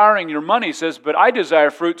desiring your money, he says, but I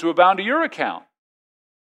desire fruit to abound to your account.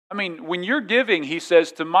 I mean, when you're giving, he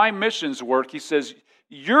says, to my missions work, he says,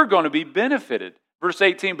 you're going to be benefited. Verse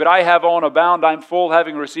 18, but I have on abound, I'm full,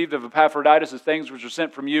 having received of Epaphroditus the things which are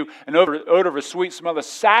sent from you, an odor of a sweet smell, a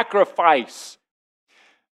sacrifice.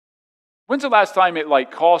 When's the last time it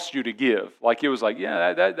cost you to give? It was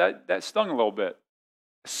that stung a little bit.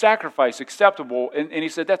 A sacrifice, acceptable. And he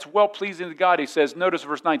said, that's well-pleasing to God. He says, notice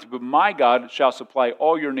verse 19, but my God shall supply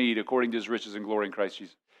all your need according to his riches and glory in Christ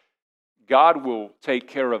Jesus. God will take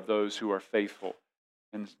care of those who are faithful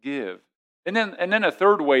and give. And then a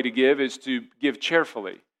third way to give is to give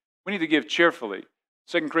cheerfully. We need to give cheerfully.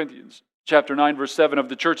 2 Corinthians chapter 9, verse 7 of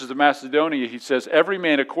the churches of Macedonia, he says, every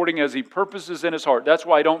man according as he purposes in his heart. That's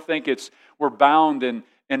why I don't think we're bound in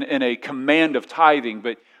a command of tithing,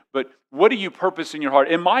 but what do you purpose in your heart?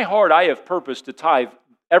 In my heart, I have purposed to tithe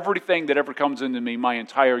everything that ever comes into me, my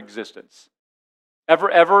entire existence.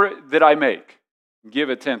 Ever that I make, give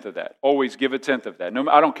a tenth of that. Always give a tenth of that. No,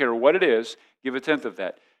 I don't care what it is, give a tenth of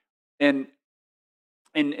that. And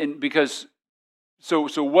because,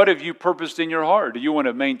 so what have you purposed in your heart? Do you want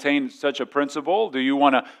to maintain such a principle? Do you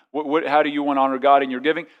want to, how do you want to honor God in your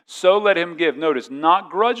giving? So let him give. Notice, not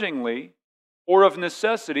grudgingly or of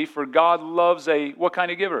necessity, for God loves what kind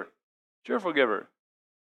of giver? Cheerful giver.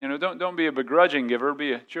 Don't be a begrudging giver,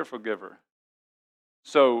 be a cheerful giver.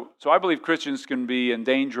 So I believe Christians can be in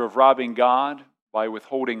danger of robbing God by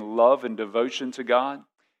withholding love and devotion to God.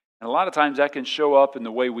 And a lot of times that can show up in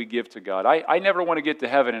the way we give to God. I never want to get to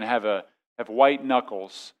heaven and have white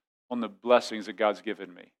knuckles on the blessings that God's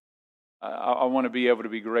given me. I want to be able to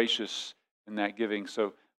be gracious in that giving.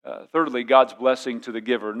 So thirdly, God's blessing to the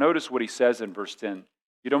giver. Notice what he says in verse 10.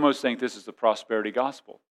 You'd almost think this is the prosperity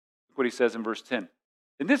gospel. Look what he says in verse 10.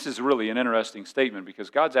 And this is really an interesting statement because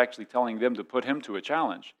God's actually telling them to put him to a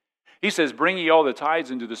challenge. He says, bring ye all the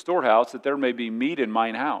tithes into the storehouse, that there may be meat in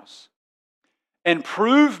mine house. And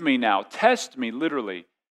prove me now, test me literally,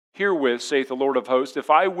 herewith, saith the Lord of hosts, if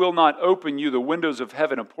I will not open you the windows of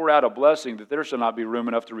heaven and pour out a blessing, that there shall not be room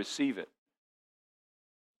enough to receive it.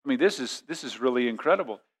 I mean, this is really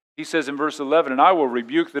incredible. He says in verse 11, and I will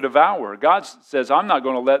rebuke the devourer. God says, I'm not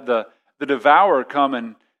going to let the devourer come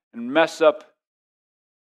and mess up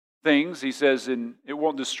things. He says, and it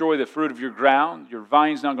won't destroy the fruit of your ground. Your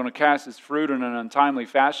vine's not going to cast its fruit in an untimely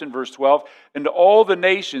fashion. Verse 12, and all the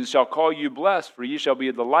nations shall call you blessed, for ye shall be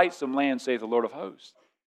a delightsome land, saith the Lord of hosts.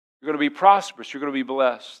 You're going to be prosperous. You're going to be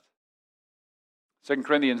blessed. 2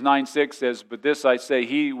 Corinthians 9:6 says, but this I say,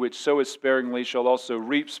 he which soweth sparingly shall also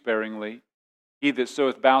reap sparingly. He that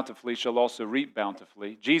soweth bountifully shall also reap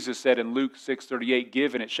bountifully. Jesus said in Luke 6:38,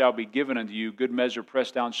 give, and it shall be given unto you. Good measure,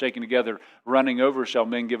 pressed down, shaken together, running over, shall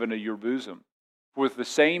men give unto your bosom. For with the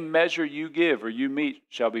same measure you give or you meet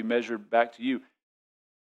shall be measured back to you.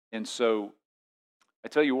 And so, I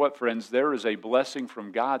tell you what, friends, there is a blessing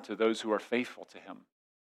from God to those who are faithful to him.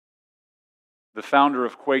 The founder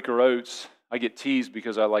of Quaker Oats, I get teased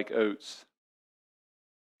because I like oats.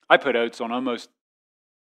 I put oats on almost,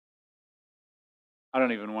 I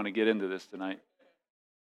don't even want to get into this tonight.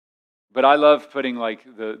 But I love putting like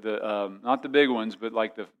the not the big ones, but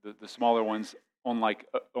like the smaller ones on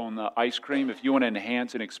the ice cream. If you want to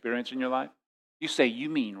enhance an experience in your life, you say, you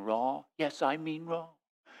mean raw? Yes, I mean raw.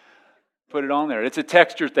 Put it on there. It's a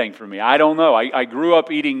texture thing for me. I don't know. I grew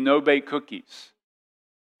up eating no-bake cookies.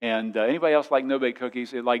 And anybody else like no-bake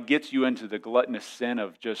cookies? It like gets you into the gluttonous sin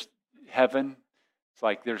of just heaven. It's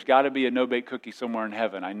like there's got to be a no-bake cookie somewhere in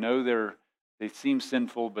heaven. I know they seem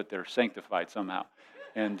sinful, but they're sanctified somehow.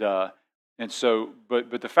 And so,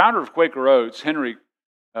 but the founder of Quaker Oats, Henry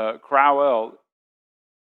Crowell,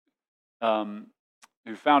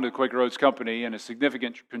 who founded Quaker Oats Company and a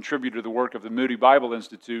significant contributor to the work of the Moody Bible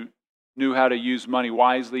Institute, knew how to use money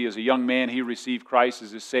wisely. As a young man, he received Christ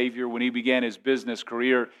as his Savior. When he began his business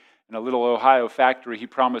career in a little Ohio factory, he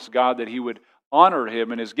promised God that he would honor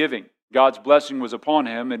him in his giving. God's blessing was upon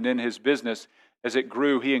him, and in his business, as it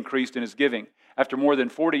grew, he increased in his giving. After more than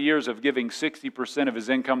 40 years of giving 60% of his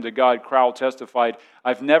income to God, Crowell testified,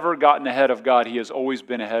 I've never gotten ahead of God. He has always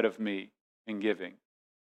been ahead of me in giving.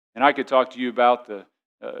 And I could talk to you about the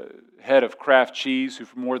head of Kraft Cheese, who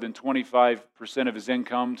for more than 25% of his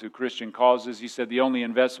income to Christian causes. He said, the only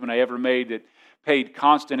investment I ever made that paid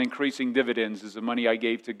constant increasing dividends is the money I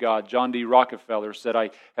gave to God. John D. Rockefeller said,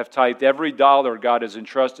 I have tithed every dollar God has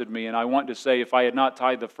entrusted me, and I want to say if I had not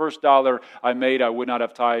tithed the first dollar I made, I would not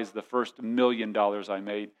have tithed the first $1 million I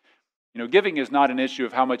made. You know, giving is not an issue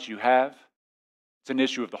of how much you have. It's an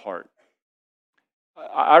issue of the heart.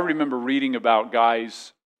 I remember reading about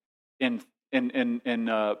guys in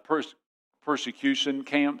persecution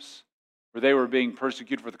camps where they were being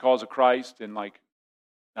persecuted for the cause of Christ in like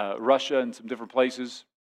Russia and some different places,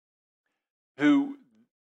 who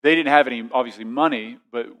they didn't have any, obviously, money,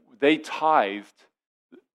 but they tithed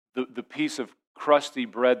the piece of crusty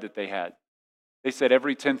bread that they had. They said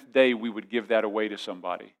every 10th day we would give that away to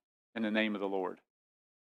somebody in the name of the Lord.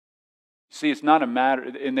 See, it's not a matter,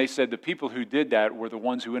 and they said the people who did that were the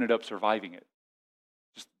ones who ended up surviving it.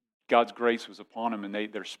 Just God's grace was upon them, and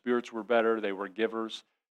their spirits were better, they were givers.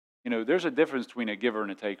 You know, there's a difference between a giver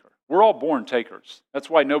and a taker. We're all born takers. That's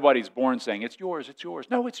why nobody's born saying, it's yours, it's yours.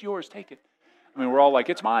 No, it's yours, take it. I mean, we're all like,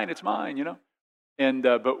 it's mine, you know. And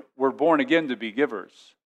but we're born again to be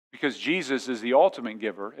givers because Jesus is the ultimate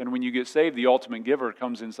giver. And when you get saved, the ultimate giver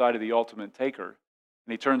comes inside of the ultimate taker.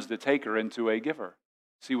 And he turns the taker into a giver.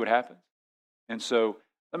 See what happens? And so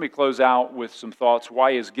let me close out with some thoughts.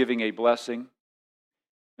 Why is giving a blessing?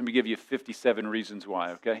 Let me give you 57 reasons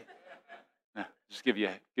why, okay? Just give you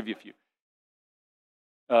a few.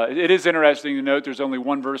 It is interesting to note there's only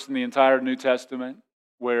one verse in the entire New Testament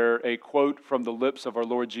where a quote from the lips of our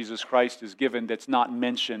Lord Jesus Christ is given that's not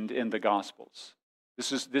mentioned in the Gospels.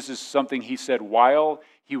 This is something he said while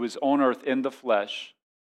he was on earth in the flesh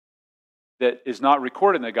that is not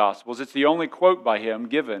recorded in the Gospels. It's the only quote by him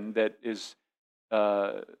given that is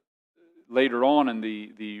later on in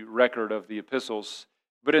the record of the epistles.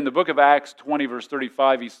 But in the book of Acts 20, verse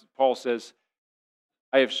 35, Paul says,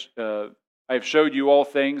 I have showed you all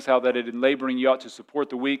things, how that in laboring you ought to support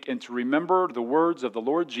the weak, and to remember the words of the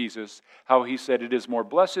Lord Jesus, how he said, it is more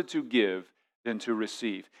blessed to give than to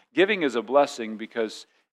receive. Giving is a blessing because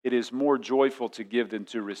it is more joyful to give than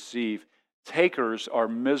to receive. Takers are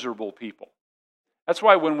miserable people. That's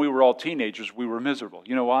why when we were all teenagers, we were miserable.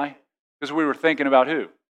 You know why? Because we were thinking about who?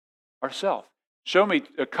 Ourselves. Show me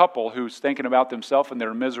a couple who's thinking about themselves and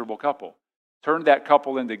they're a miserable couple. Turn that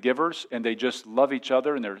couple into givers and they just love each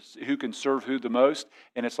other and there's who can serve who the most,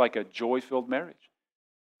 and it's like a joy-filled marriage.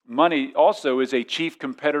 Money also is a chief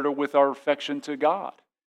competitor with our affection to God.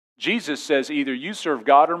 Jesus says either you serve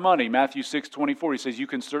God or money. Matthew 6:24, he says you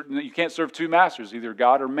can't serve two masters, either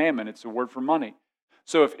God or mammon. It's a word for money.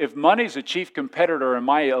 So if money is a chief competitor in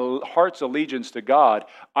my heart's allegiance to God,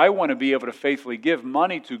 I want to be able to faithfully give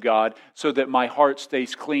money to God so that my heart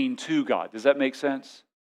stays clean to God. Does that make sense?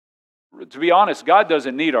 To be honest, God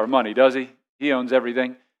doesn't need our money, does He? He owns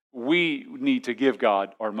everything. We need to give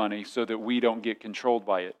God our money so that we don't get controlled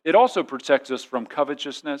by it. It also protects us from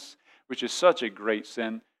covetousness, which is such a great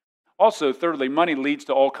sin. Also, thirdly, money leads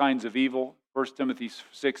to all kinds of evil. 1 Timothy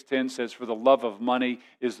 6:10 says, "For the love of money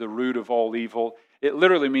is the root of all evil." It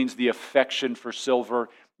literally means the affection for silver,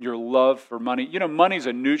 your love for money. You know, money's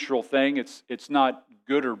a neutral thing. It's not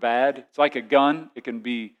good or bad. It's like a gun. It can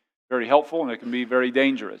be very helpful and it can be very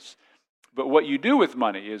dangerous. But what you do with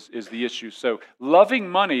money is the issue. So loving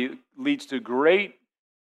money leads to great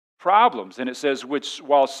problems. And it says, which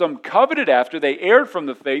while some coveted after, they erred from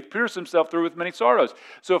the faith, pierced himself through with many sorrows.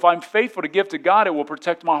 So if I'm faithful to give to God, it will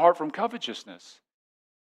protect my heart from covetousness.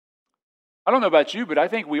 I don't know about you, but I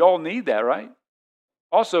think we all need that, right?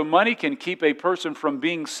 Also, money can keep a person from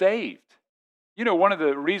being saved. You know, one of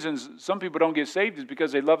the reasons some people don't get saved is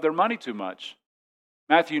because they love their money too much.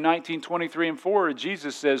 Matthew 19:23-4,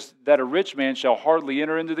 Jesus says that a rich man shall hardly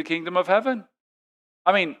enter into the kingdom of heaven.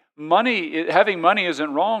 I mean, having money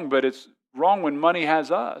isn't wrong, but it's wrong when money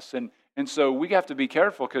has us. And so we have to be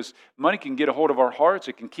careful because money can get a hold of our hearts.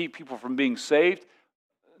 It can keep people from being saved.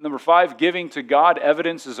 Number 5, giving to God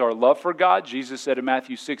evidences our love for God. Jesus said in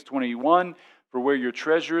Matthew 6:21, "For where your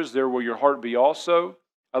treasure is, there will your heart be also."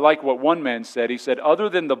 I like what one man said. He said, "Other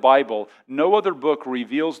than the Bible, no other book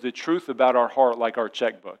reveals the truth about our heart like our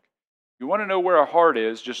checkbook." You want to know where our heart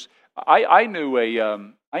is? I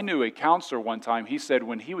knew a counselor one time. He said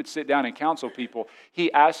when he would sit down and counsel people, he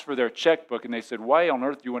asked for their checkbook, and they said, "Why on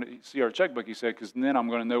earth do you want to see our checkbook?" He said, "Because then I'm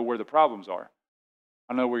going to know where the problems are.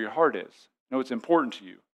 I know where your heart is. I know what's important to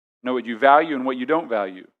you. I know what you value and what you don't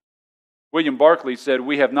value." William Barclay said,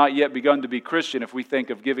 "We have not yet begun to be Christian if we think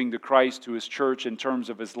of giving to Christ, to His church, in terms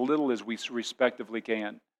of as little as we respectively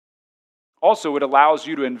can." Also, it allows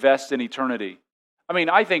you to invest in eternity. I mean,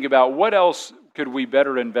 I think about what else could we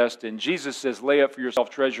better invest in? Jesus says, lay up for yourself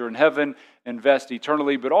treasure in heaven, invest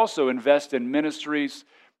eternally, but also invest in ministries.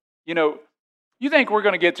 You know, you think we're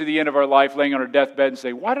going to get to the end of our life laying on our deathbed and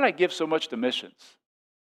say, why did I give so much to missions?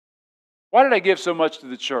 Why did I give so much to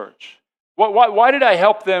the church? Why did I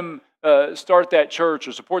help them start that church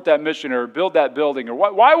or support that missionary or build that building? Or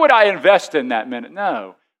why would I invest in that minute?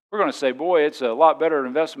 No, we're going to say, boy, it's a lot better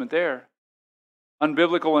investment there.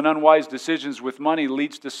 Unbiblical and unwise decisions with money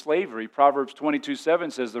leads to slavery. Proverbs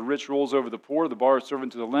 22:7 says, "The rich rules over the poor, the borrower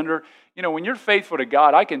servant to the lender." You know, when you're faithful to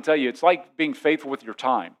God, I can tell you, it's like being faithful with your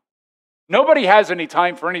time. Nobody has any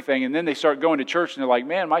time for anything, and then they start going to church, and they're like,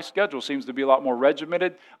 man, my schedule seems to be a lot more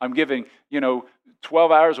regimented. I'm giving,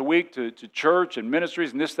 12 hours a week to church and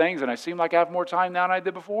ministries and this things, and I seem like I have more time now than I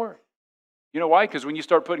did before. You know why? Because when you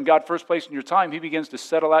start putting God first place in your time, He begins to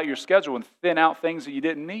settle out your schedule and thin out things that you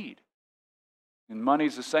didn't need. And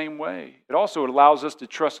money's the same way. It also allows us to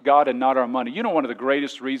trust God and not our money. You know, one of the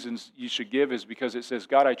greatest reasons you should give is because it says,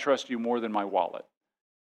 God, I trust you more than my wallet.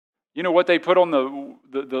 You know what they put on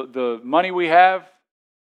the money we have?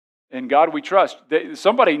 And God we trust.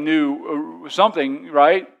 Somebody knew something,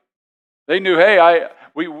 right? They knew,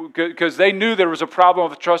 because they knew there was a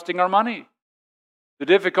problem of trusting our money. The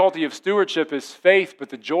difficulty of stewardship is faith, but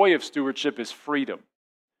the joy of stewardship is freedom.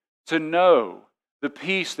 To know the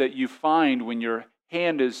peace that you find when your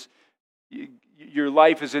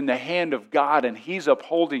life is in the hand of God and He's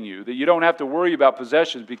upholding you, that you don't have to worry about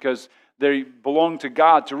possessions because they belong to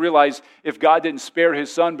God. To realize if God didn't spare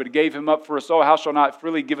His Son but gave Him up for us all, how shall not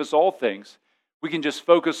freely give us all things? We can just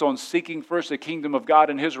focus on seeking first the kingdom of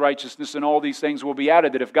God and His righteousness, and all these things will be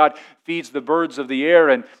added. That if God feeds the birds of the air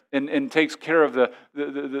and takes care of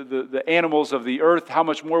the animals of the earth, how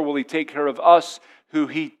much more will He take care of us who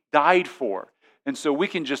He died for? And so we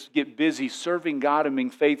can just get busy serving God and being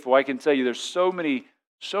faithful. I can tell you there's so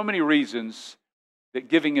many reasons that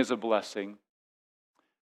giving is a blessing.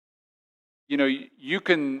 You know, you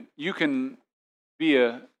can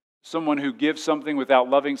be someone who gives something without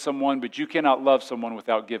loving someone, but you cannot love someone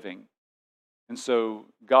without giving. And so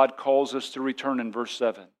God calls us to return in verse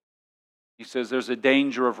 7. He says there's a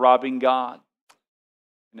danger of robbing God.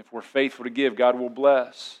 And if we're faithful to give, God will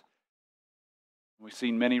bless. We've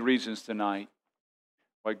seen many reasons tonight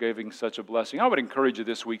why giving such a blessing. I would encourage you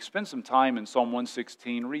this week, spend some time in Psalm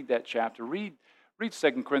 116, read that chapter, read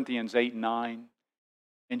 2 Corinthians 8 and 9,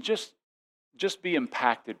 and just be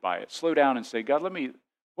impacted by it. Slow down and say, God,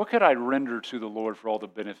 what could I render to the Lord for all the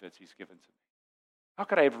benefits He's given to me? How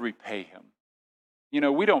could I ever repay Him?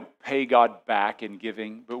 We don't pay God back in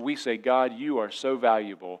giving, but we say, God, you are so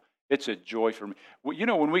valuable. It's a joy for me.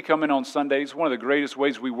 When we come in on Sundays, one of the greatest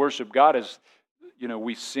ways we worship God is,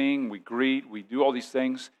 we sing, we greet, we do all these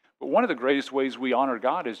things. But one of the greatest ways we honor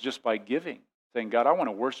God is just by giving. Saying, God, I want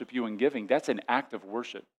to worship you in giving. That's an act of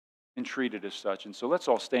worship and treat it as such. And so let's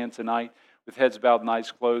all stand tonight with heads bowed and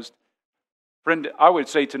eyes closed. Friend, I would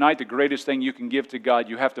say tonight the greatest thing you can give to God,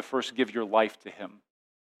 you have to first give your life to Him.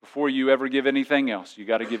 Before you ever give anything else, you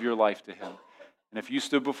got to give your life to Him. And if you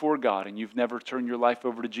stood before God and you've never turned your life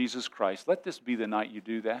over to Jesus Christ, let this be the night you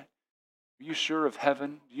do that. Are you sure of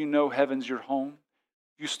heaven? Do you know heaven's your home?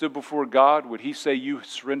 If you stood before God, would He say you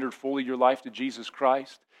surrendered fully your life to Jesus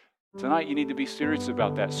Christ? Tonight you need to be serious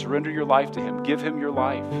about that. Surrender your life to Him. Give Him your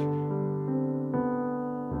life.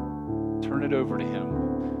 Turn it over to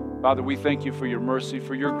Him. Father, we thank you for your mercy,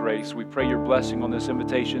 for your grace. We pray your blessing on this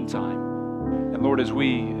invitation time. And Lord, as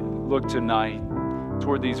we look tonight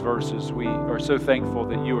toward these verses, we are so thankful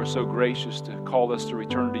that you are so gracious to call us to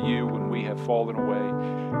return to you when we have fallen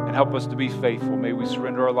away. And help us to be faithful. May we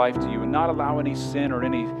surrender our life to you and not allow any sin or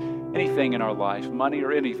anything in our life, money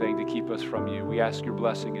or anything, to keep us from you. We ask your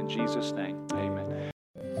blessing in Jesus' name. Amen.